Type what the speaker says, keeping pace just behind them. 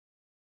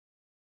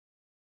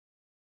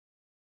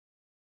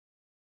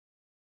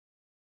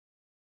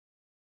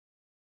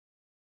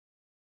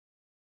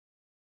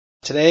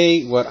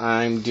Today what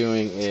I'm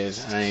doing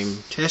is I'm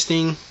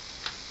testing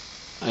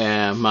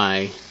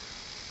my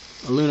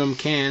aluminum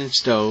can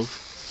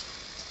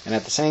stove, and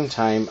at the same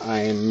time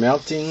I'm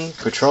melting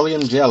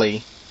petroleum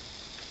jelly,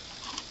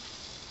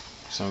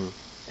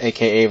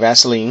 aka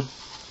Vaseline,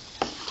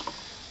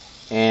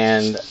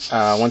 and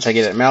once I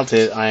get it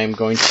melted I'm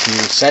going to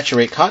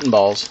saturate cotton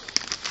balls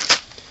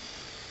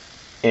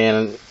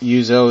and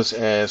use those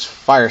as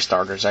fire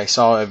starters. I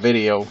saw a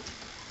video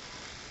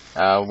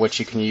which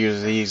you can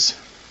use these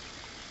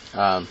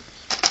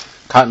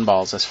cotton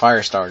balls as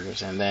fire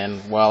starters, and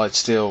then while it's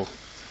still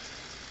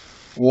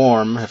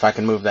warm, if I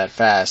can move that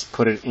fast,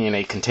 put it in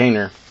a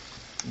container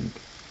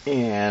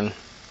and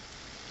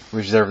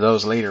reserve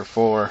those later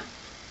for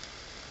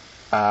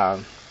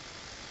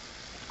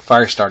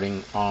fire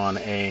starting on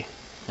and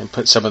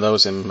put some of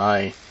those in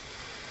my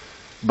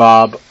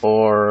bob,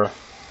 or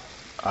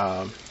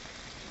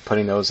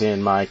putting those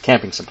in my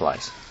camping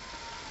supplies.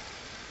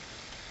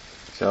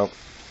 So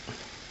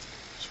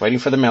just waiting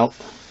for the melt.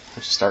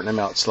 It's starting to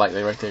melt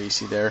slightly right there, you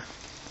see there.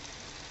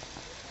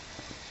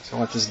 So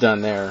once it's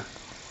done there,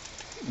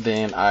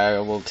 then I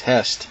will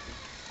test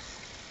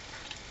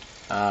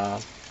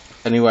a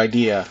new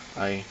idea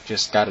I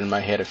just got in my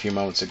head a few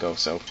moments ago,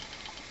 so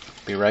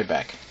be right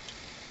back.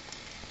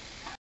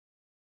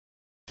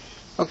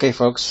 Okay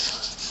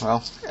folks,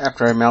 well,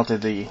 after I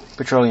melted the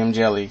petroleum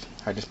jelly,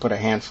 I just put a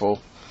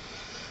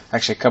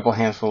couple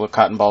handful of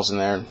cotton balls in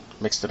there and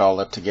mixed it all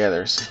up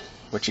together. So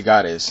what you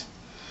got is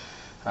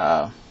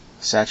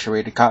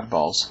saturated cotton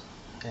balls,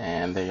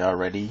 and they are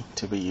ready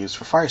to be used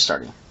for fire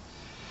starting.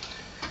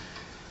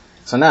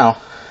 So now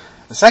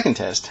the second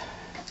test,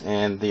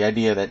 and the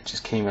idea that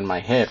just came in my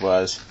head,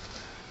 was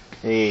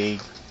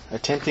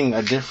attempting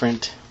a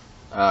different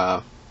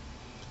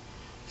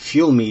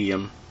fuel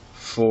medium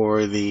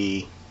for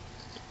the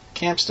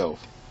camp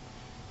stove,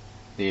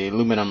 the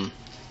aluminum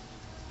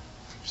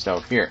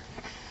stove here.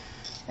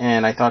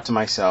 And I thought to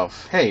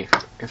myself, hey,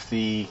 if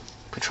the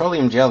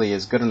petroleum jelly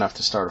is good enough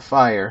to start a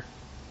fire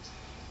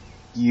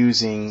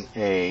using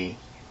a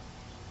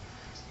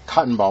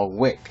cotton ball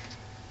wick,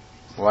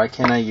 why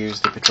can't I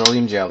use the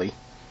petroleum jelly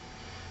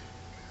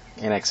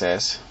in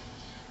excess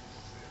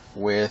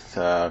with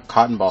a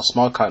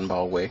small cotton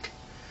ball wick,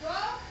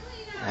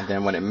 and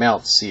then when it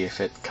melts, see if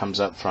it comes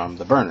up from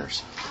the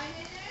burners.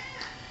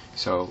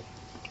 So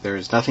there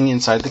is nothing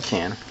inside the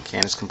can. The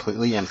can is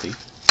completely empty.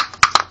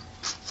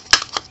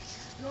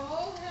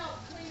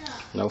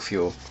 No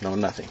fuel, no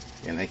nothing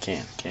in the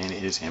can. Can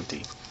is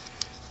empty.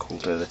 Cool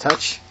to the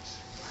touch.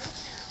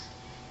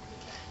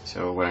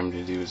 So what I'm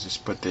going to do is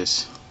just put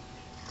this,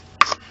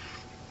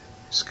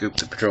 scoop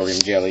the petroleum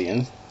jelly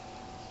in,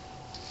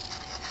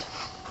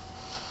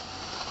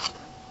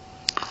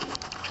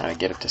 trying to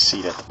get it to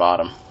seat at the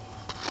bottom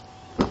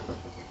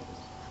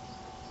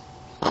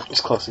as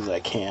close as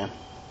I can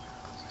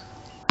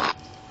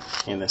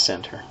in the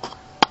center.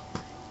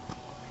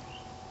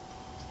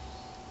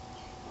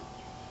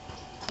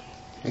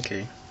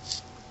 Okay,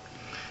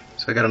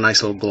 so I got a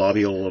nice little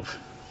globule of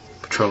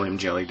petroleum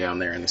jelly down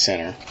there in the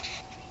center.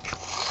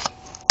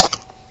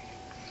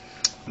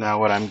 Now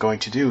what I'm going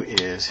to do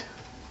is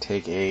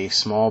take a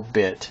small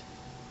bit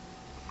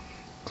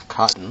of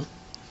cotton,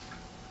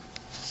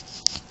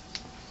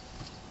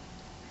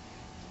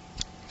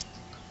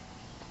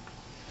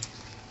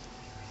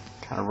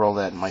 kind of roll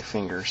that in my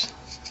fingers,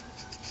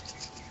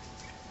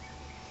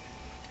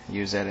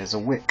 use that as a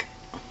wick.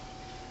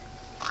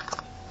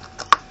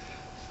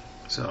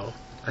 So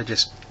I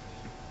just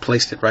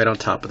placed it right on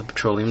top of the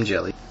petroleum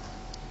jelly.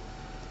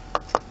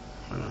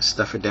 I'm going to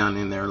stuff it down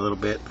in there a little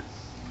bit,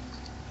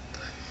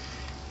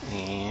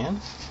 and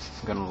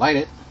I'm going to light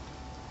it,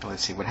 and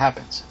let's see what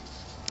happens.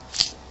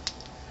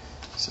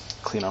 So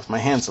clean off my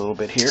hands a little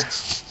bit here.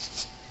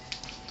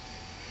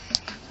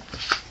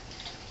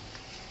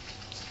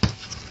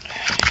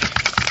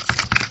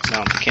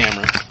 Mount the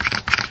camera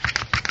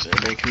so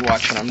everybody can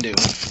watch what I'm doing.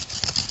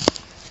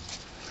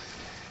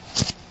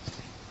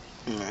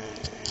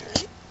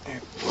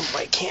 Move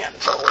my can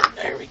forward.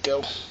 There we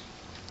go.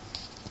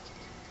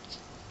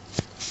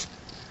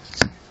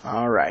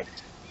 Alright.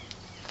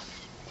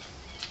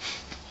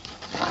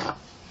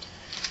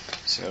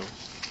 So,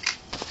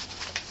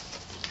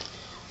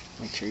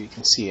 make sure you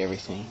can see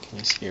everything. Can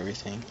you see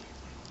everything?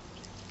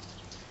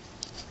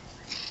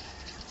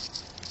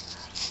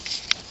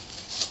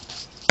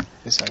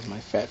 Besides my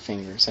fat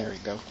fingers. There we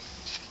go.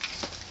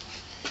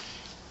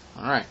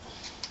 Alright.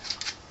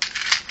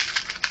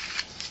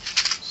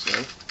 So,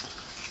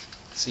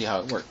 let's see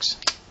how it works.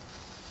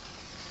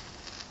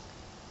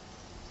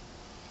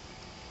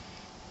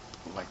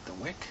 Like the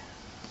wick.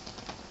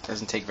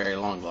 Doesn't take very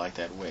long to light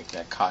that wick.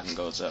 That cotton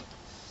goes up.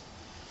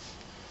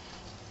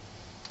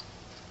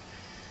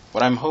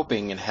 What I'm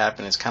hoping would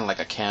happen is kind of like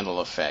a candle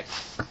effect,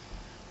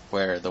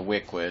 where the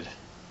wick would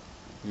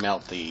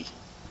melt the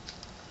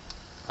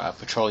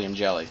petroleum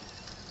jelly.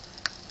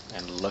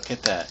 And look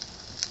at that.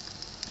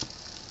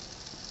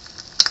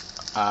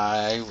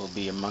 I will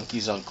be a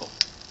monkey's uncle.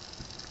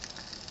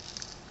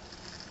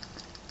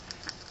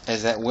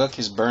 As that wick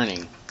is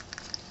burning,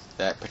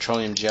 that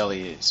petroleum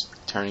jelly is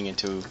turning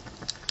into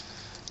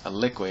a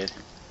liquid,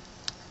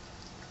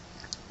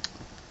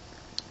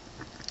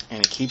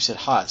 and it keeps it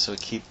hot. So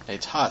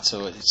it's hot,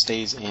 so it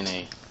stays in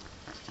a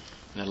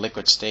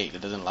liquid state. It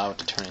doesn't allow it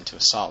to turn into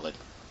a solid.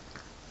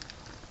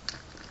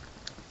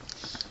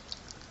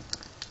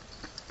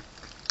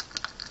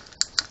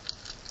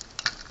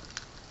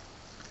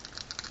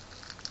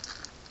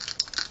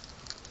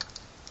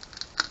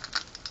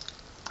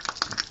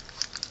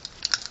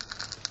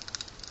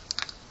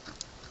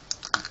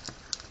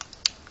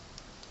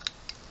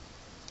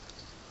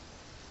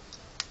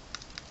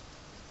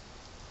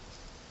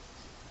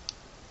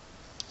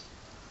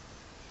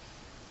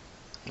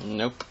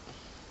 Nope.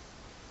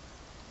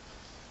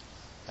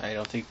 I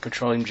don't think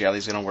petroleum jelly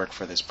is going to work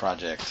for this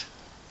project.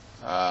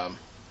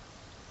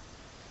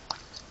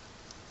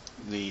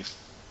 The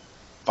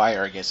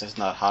fire, I guess, is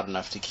not hot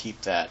enough to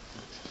keep the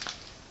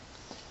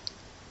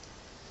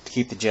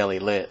jelly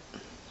lit.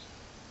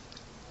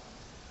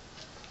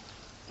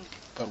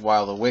 But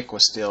while the wick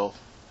was still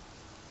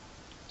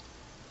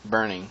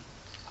burning,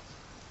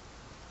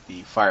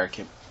 the fire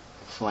kept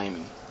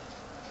flaming.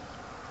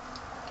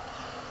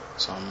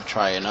 So I'm going to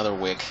try another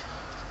wick.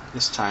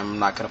 This time I'm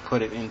not going to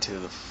put it into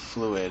the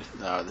fluid,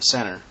 the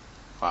center.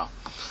 Well,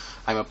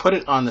 I'm going to put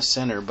it on the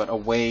center, but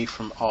away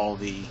from all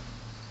the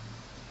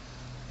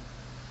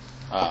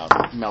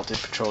melted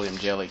petroleum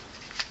jelly.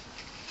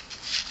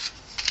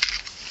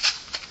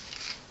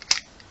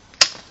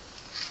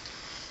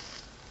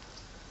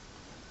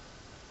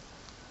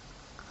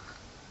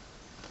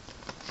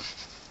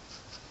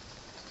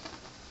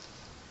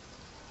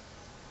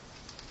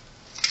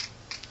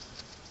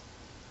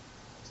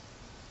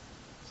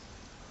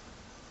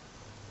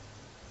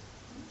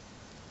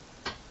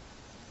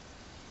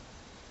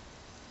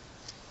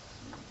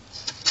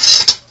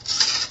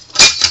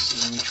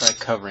 Let me try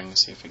covering and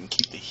see if I can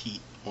keep the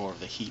heat, more of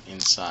the heat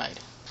inside.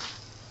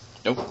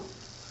 Nope.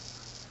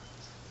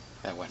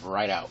 That went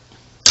right out.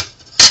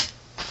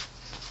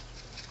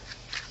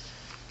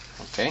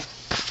 Okay.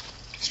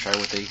 Let's try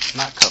with the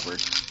not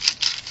covered.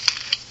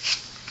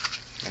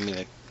 I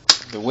mean,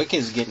 the wick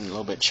is getting a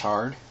little bit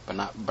charred, but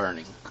not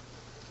burning.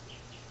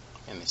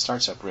 And it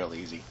starts up real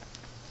easy.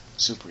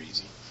 Super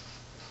easy.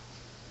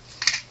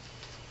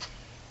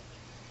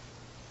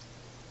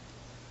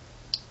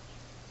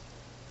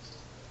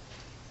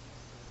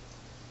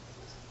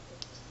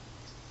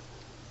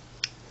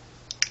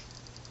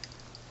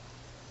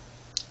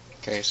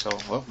 Okay, so,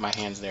 whoop, my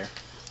hand's there.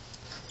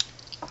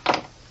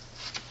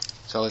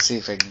 So let's see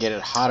if I can get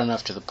it hot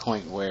enough to the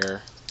point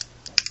where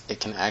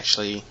it can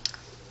actually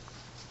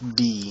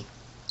be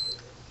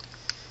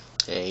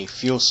a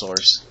fuel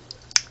source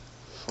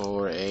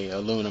for a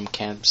aluminum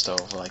camp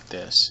stove like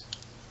this.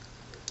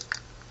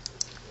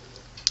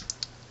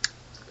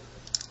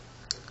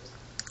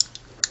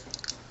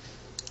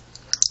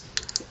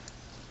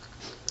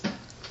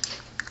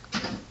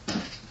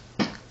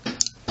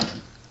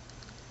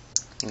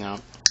 No,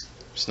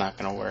 it's not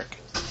going to work.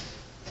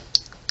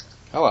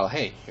 Oh well,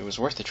 hey, it was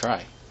worth a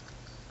try.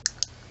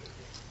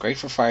 Great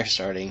for fire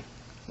starting,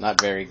 not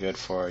very good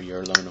for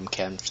your aluminum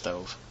camp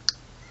stove.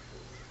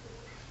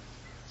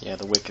 Yeah,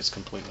 the wick is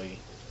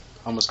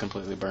almost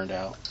completely burned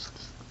out.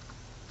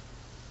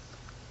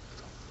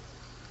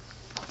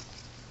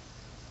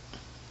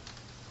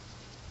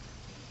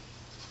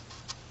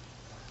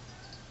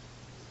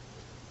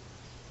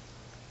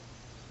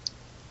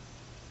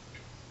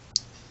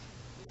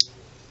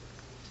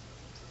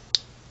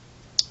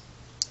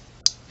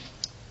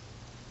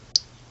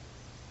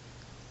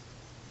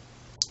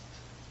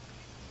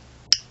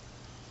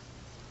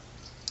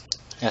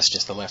 That's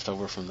just the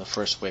leftover from the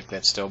first wick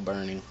that's still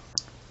burning.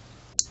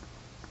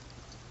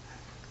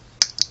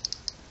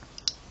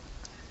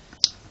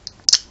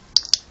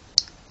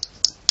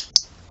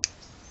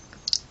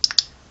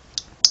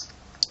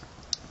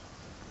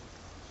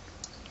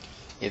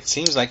 It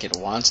seems like it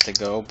wants to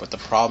go, but the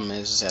problem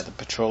is that the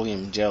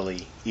petroleum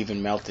jelly,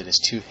 even melted, is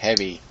too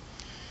heavy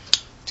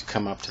to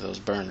come up to those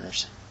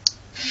burners.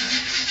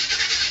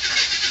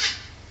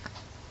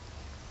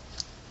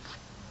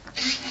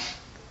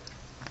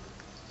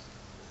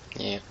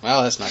 Yeah,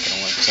 well, that's not going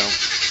to work, so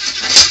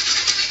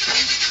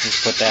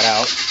let's put that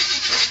out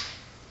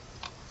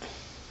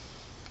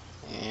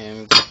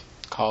and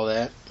call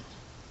that.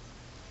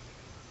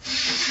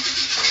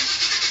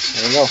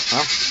 There you go.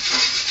 Well,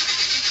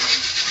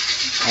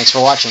 thanks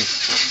for watching.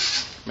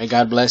 May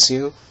God bless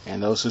you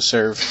and those who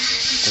serve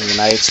in the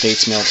United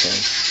States military.